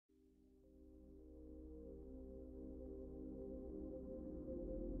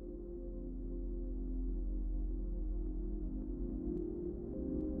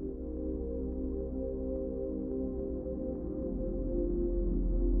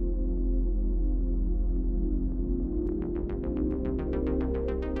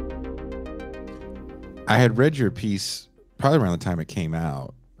I had read your piece probably around the time it came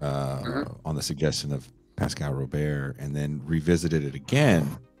out Mhm. on the suggestion of Pascal Robert, and then revisited it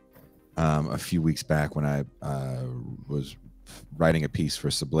again a few weeks back when I was writing a piece for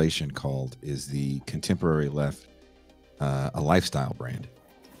Sublation called "Is the Contemporary Left a Lifestyle Brand?"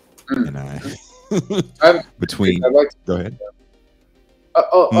 Mm. And I I haven't seen it. between I'd like to. go ahead.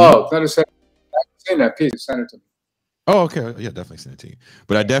 Mhm. Not a second. I haven't seen that piece. Send it to me. Oh, okay. Yeah, definitely send it to you.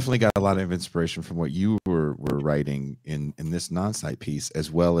 But I definitely got a lot of inspiration from what you were writing in this non-site piece,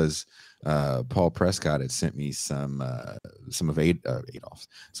 as well as Paul Prescott had sent me some of Adolph's,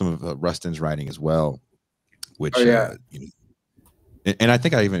 some of Rustin's writing as well, Oh which yeah. and I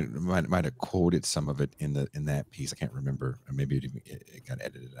think I even might have quoted some of it in that piece. I can't remember. Or maybe it got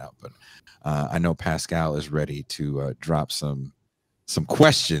edited out, but I know Pascal is ready to drop some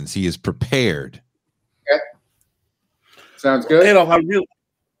questions. He is prepared. Okay. Sounds Well, good. Adolph,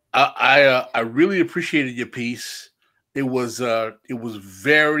 I really appreciated your piece. It was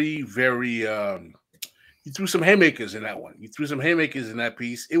very, very you threw some haymakers in that one. You threw some haymakers in that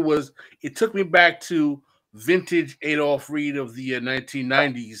piece. It took me back to vintage Adolph Reed of the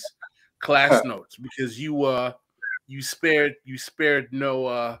 1990s class notes, because you spared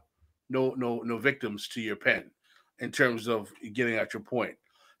no victims to your pen in terms of getting at your point.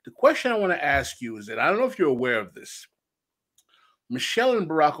 The question I want to ask you is that I don't know if you're aware of this. Michelle and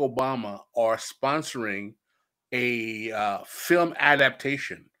Barack Obama are sponsoring a film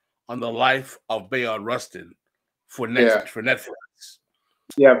adaptation on the life of Bayard Rustin for Yeah. Netflix.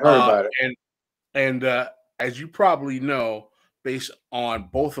 Yeah, I've heard about it. And as you probably know, based on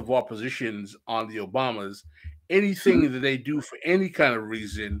both of our positions on the Obamas, anything that they do for any kind of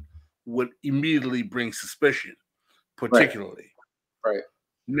reason would immediately bring suspicion, particularly. Right.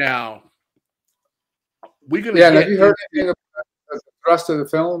 Now, we're going to Yeah, and have get you heard into anything about the thrust of the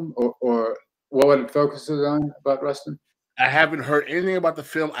film, or what it focuses on about Rustin? I haven't heard anything about the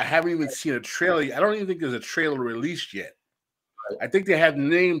film. I haven't even seen a trailer. I don't even think there's a trailer released yet. I think they have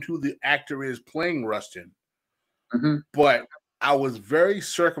named who the actor is playing Rustin. Mm-hmm. But I was very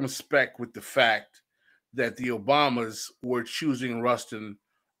circumspect with the fact that the Obamas were choosing Rustin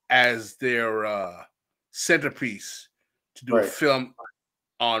as their centerpiece to do a film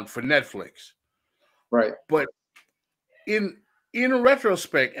for Netflix. Right. But in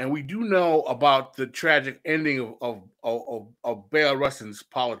retrospect, and we do know about the tragic ending of Bayard Rustin's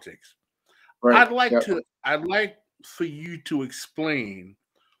politics. Right. I'd like for you to explain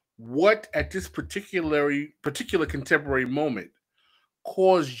what at this particular contemporary moment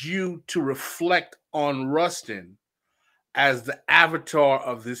caused you to reflect on Rustin as the avatar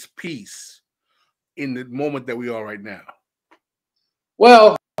of this piece in the moment that we are right now.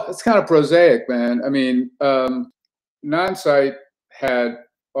 Well, it's kind of prosaic, man. I mean, Non-Site had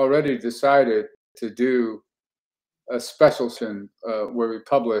already decided to do a special session where we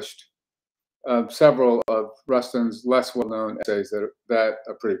published several of Rustin's less well-known essays that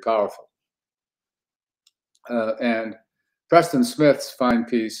are pretty powerful. And Preston Smith's fine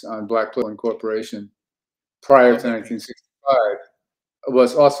piece on Black Political Incorporation prior to 1965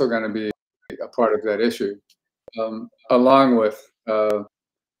 was also going to be a part of that issue, along with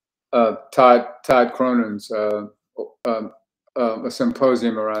Todd Cronin's a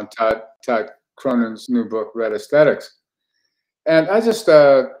symposium around Todd Cronin's new book, Red Aesthetics. And I just,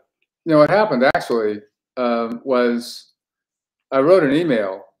 what happened actually was I wrote an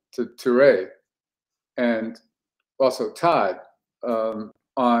email to Ray and also Todd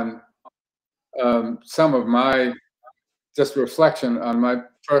on some of my just reflection on my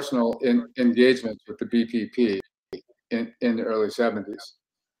personal engagement with the BPP in the early 70s.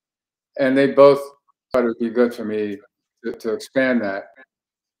 And they both thought it would be good for me to expand that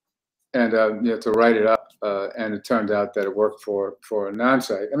and to write it up. And it turned out that it worked for a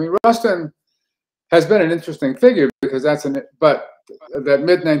Non-Site. I mean, Rustin has been an interesting figure because but that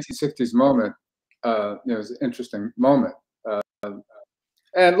mid 1960s moment, was an interesting moment.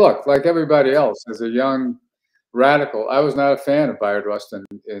 And look, like everybody else, as a young radical, I was not a fan of Bayard Rustin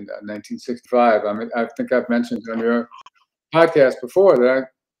in 1965. I mean, I think I've mentioned on your podcast before that I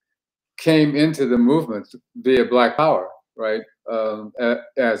came into the movement via Black Power, right,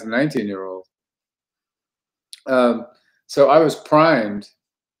 as a 19-year-old. So I was primed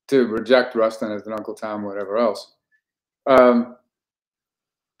to reject Rustin as an Uncle Tom, whatever else. But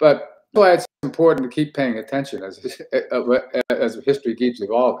it's important to keep paying attention as history keeps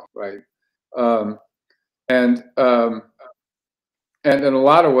evolving, right? And in a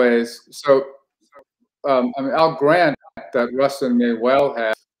lot of ways, so I mean, I'll grant that Rustin may well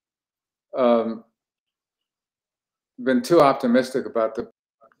have been too optimistic about the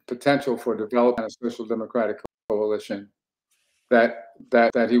potential for developing a social democratic coalition that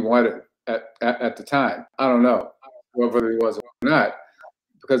he wanted at the time. I don't know whether he was or not,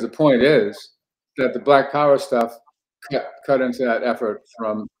 because the point is that the Black Power stuff cut into that effort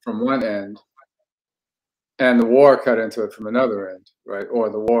from one end, and the war cut into it from another end, right? Or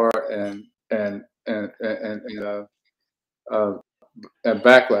the war and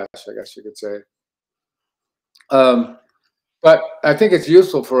backlash, I guess you could say. But I think it's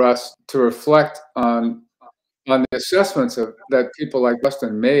useful for us to reflect on the assessments that people like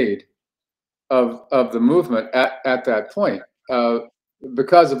Rustin made of the movement at that point,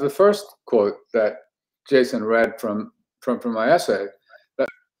 because of the first quote that Jason read from my essay. That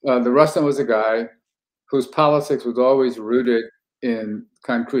the Rustin was a guy whose politics was always rooted in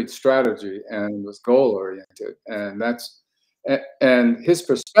concrete strategy and was goal oriented, and his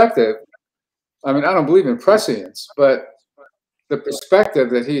perspective. I mean, I don't believe in prescience, but the perspective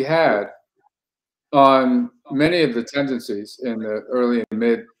that he had on many of the tendencies in the early and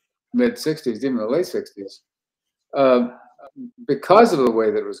mid 60s, even the late 60s, because of the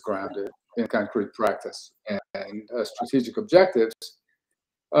way that it was grounded in concrete practice and strategic objectives,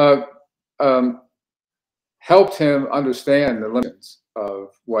 helped him understand the limits of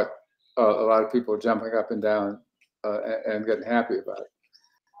what a lot of people are jumping up and down and getting happy about it.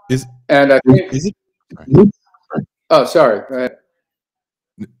 And I think, oh, sorry, go ahead.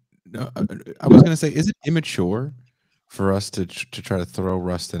 No, I was going to say, is it immature for us to try to throw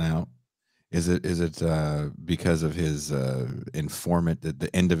Rustin out? Is it because of his informant at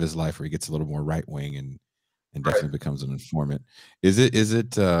the end of his life, where he gets a little more right wing and definitely becomes an informant? Is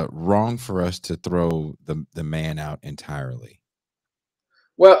it wrong for us to throw the man out entirely?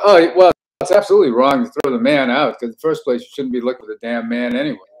 Well, it's absolutely wrong to throw the man out, because in the first place, you shouldn't be looking for the damn man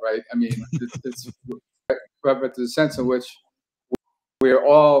anyway, right? I mean, but the sense in which we're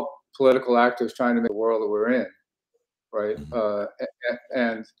all political actors trying to make the world that we're in, right?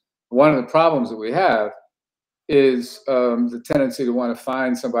 And one of the problems that we have is the tendency to want to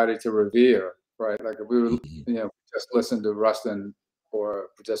find somebody to revere, right? Like if we were, just listen to Rustin, or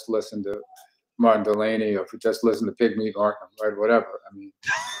just listen to Martin Delaney, or if we just listen to Pygmy Markham, right? Whatever. I mean,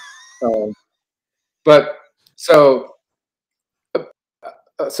 but so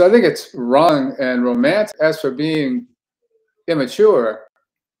I think it's wrong and romantic. As for being immature,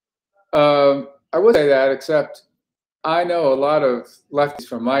 I would say that, except I know a lot of lefties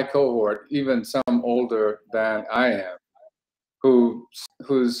from my cohort, even some older than I am,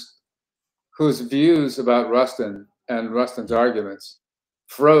 whose views about Rustin and Rustin's arguments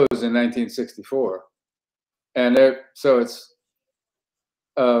froze in 1964, and so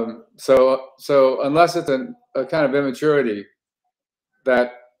unless it's a kind of immaturity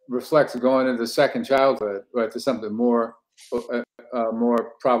that reflects going into second childhood, right, to something more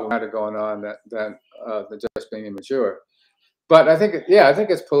problematic going on than just being immature. But I think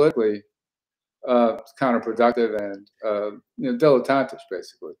it's politically counterproductive and dilettantish,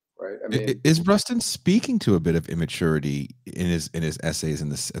 basically, right? I mean, is Rustin speaking to a bit of immaturity in his essays in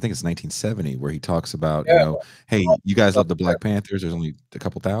this? I think it's 1970, where he talks about hey, you guys love the Black Panthers. There's only a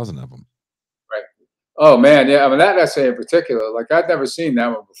couple thousand of them. Right. Oh man, yeah. I mean, that essay in particular, like I'd never seen that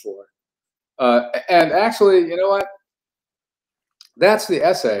one before. And actually, you know what? That's the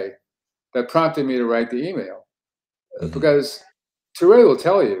essay that prompted me to write the email, because Touré will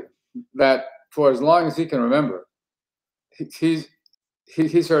tell you that for as long as he can remember, he's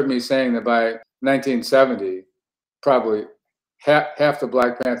heard me saying that by 1970, probably half the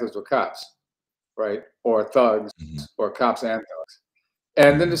Black Panthers were cops, right, or thugs, or cops and thugs.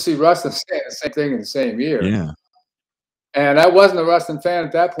 And then to see Rustin saying the same thing in the same year, and I wasn't a Rustin fan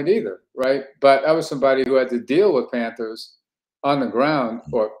at that point either, right? But I was somebody who had to deal with Panthers on the ground,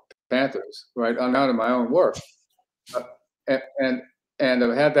 or Panthers, right, on account of my own work, and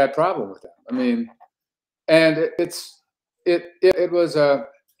I've had that problem with them. I mean, and it was so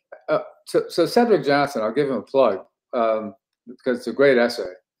Cedric Johnson, I'll give him a plug, because it's a great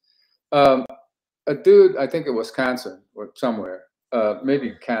essay. A dude, I think in Wisconsin or somewhere,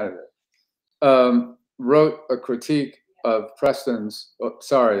 maybe Canada, wrote a critique of Cedric's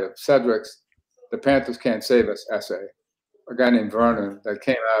 "The Panthers Can't Save Us" essay. A guy named Vernon, that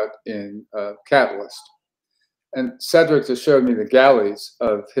came out in Catalyst. And Cedric just showed me the galleys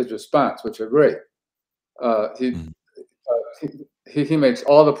of his response, which are great. He makes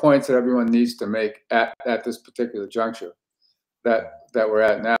all the points that everyone needs to make at this particular juncture that we're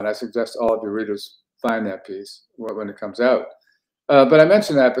at now. And I suggest all of your readers find that piece when it comes out. But I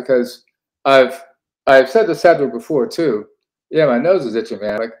mention that because I've said to Cedric before too. Yeah, my nose is itching,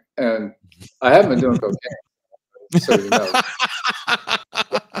 man, and I haven't been doing cocaine. So you know.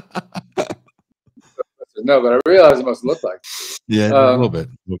 to know, but I realized it must look like. Yeah, a little bit.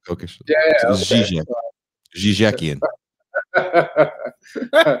 A little cokish. Yeah, yeah. It's Okay. Zizekian.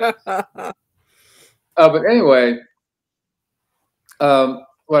 But anyway,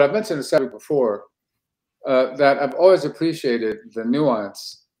 what I've mentioned to Cedric before, that I've always appreciated the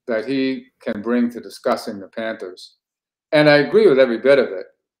nuance that he can bring to discussing the Panthers. And I agree with every bit of it.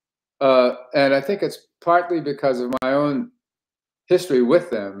 And I think it's partly because of my own history with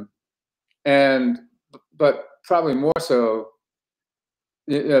them, but probably more so,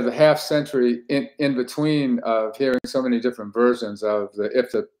 you know, the half century in between of hearing so many different versions of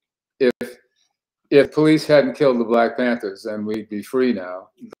if police hadn't killed the Black Panthers, then we'd be free now.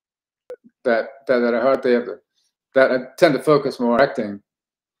 That I heard they have that I tend to focus more on correcting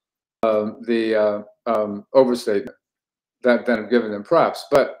the overstatement than I've given them props.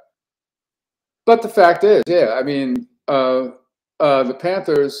 But the fact is, yeah, I mean, the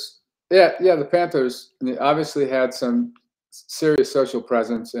Panthers, the Panthers obviously had some serious social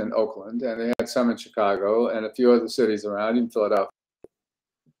presence in Oakland, and they had some in Chicago and a few other cities around, even Philadelphia,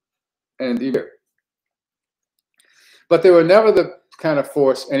 and even. But they were never the kind of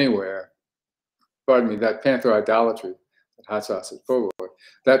force anywhere. Pardon me, that Panther idolatry that Hot Sauce is forward.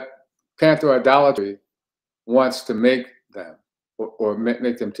 That Panther idolatry wants to make them or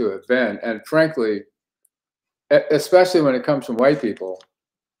make them to event, and frankly, especially when it comes from white people,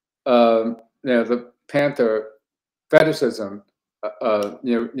 you know, the Panther fetishism,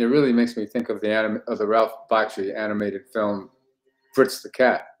 really makes me think of the Ralph Bakshi animated film Fritz the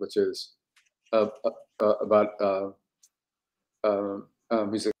Cat, which is about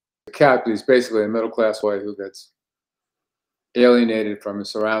he's a cat, but he's basically a middle-class boy who gets alienated from his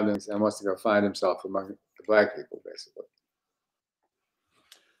surroundings and wants to go find himself among the Black people, basically.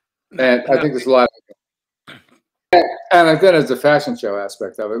 And I think there's a lot of, and then there's the fashion show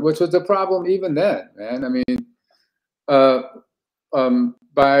aspect of it, which was a problem even then, man. I mean, by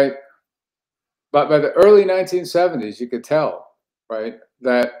the early 1970s, you could tell, right,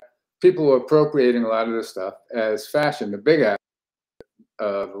 that people were appropriating a lot of this stuff as fashion. The big hat,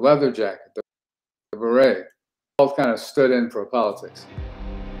 the leather jacket, the beret, all kind of stood in for politics.